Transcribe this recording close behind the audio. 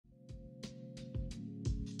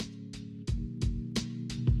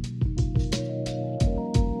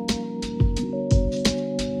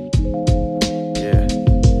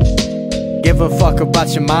give a fuck about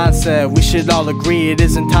your mindset. We should all agree it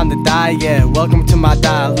isn't time to die yet. Welcome to my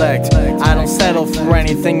dialect. I don't settle for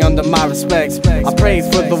anything under my respect. I pray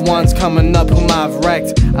for the ones coming up whom I've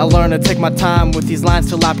wrecked. I learn to take my time with these lines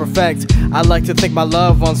till I perfect. I like to think my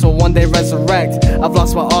loved ones will one day resurrect. I've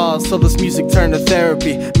lost my all, so this music turned to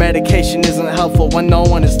therapy. Medication isn't helpful when no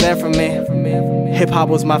one is there for me. Hip-hop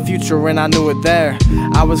was my future and I knew it there.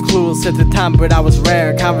 I was clueless at the time, but I was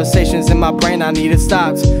rare. Conversations in my brain I needed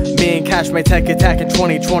stopped. Me and Cash made Tech Attack in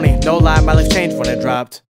 2020. No lie, my life changed when it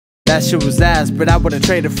dropped. That shit was ass, but I wouldn't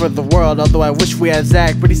trade it for the world. Although I wish we had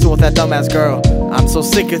Zach, but he's still with that dumbass girl. I'm so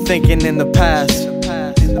sick of thinking in the past.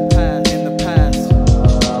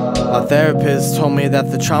 My therapist told me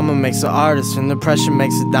that the trauma makes an artist and the pressure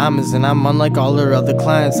makes it diamonds. And I'm unlike all her other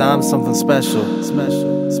clients, I'm something special.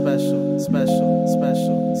 Special, special, special.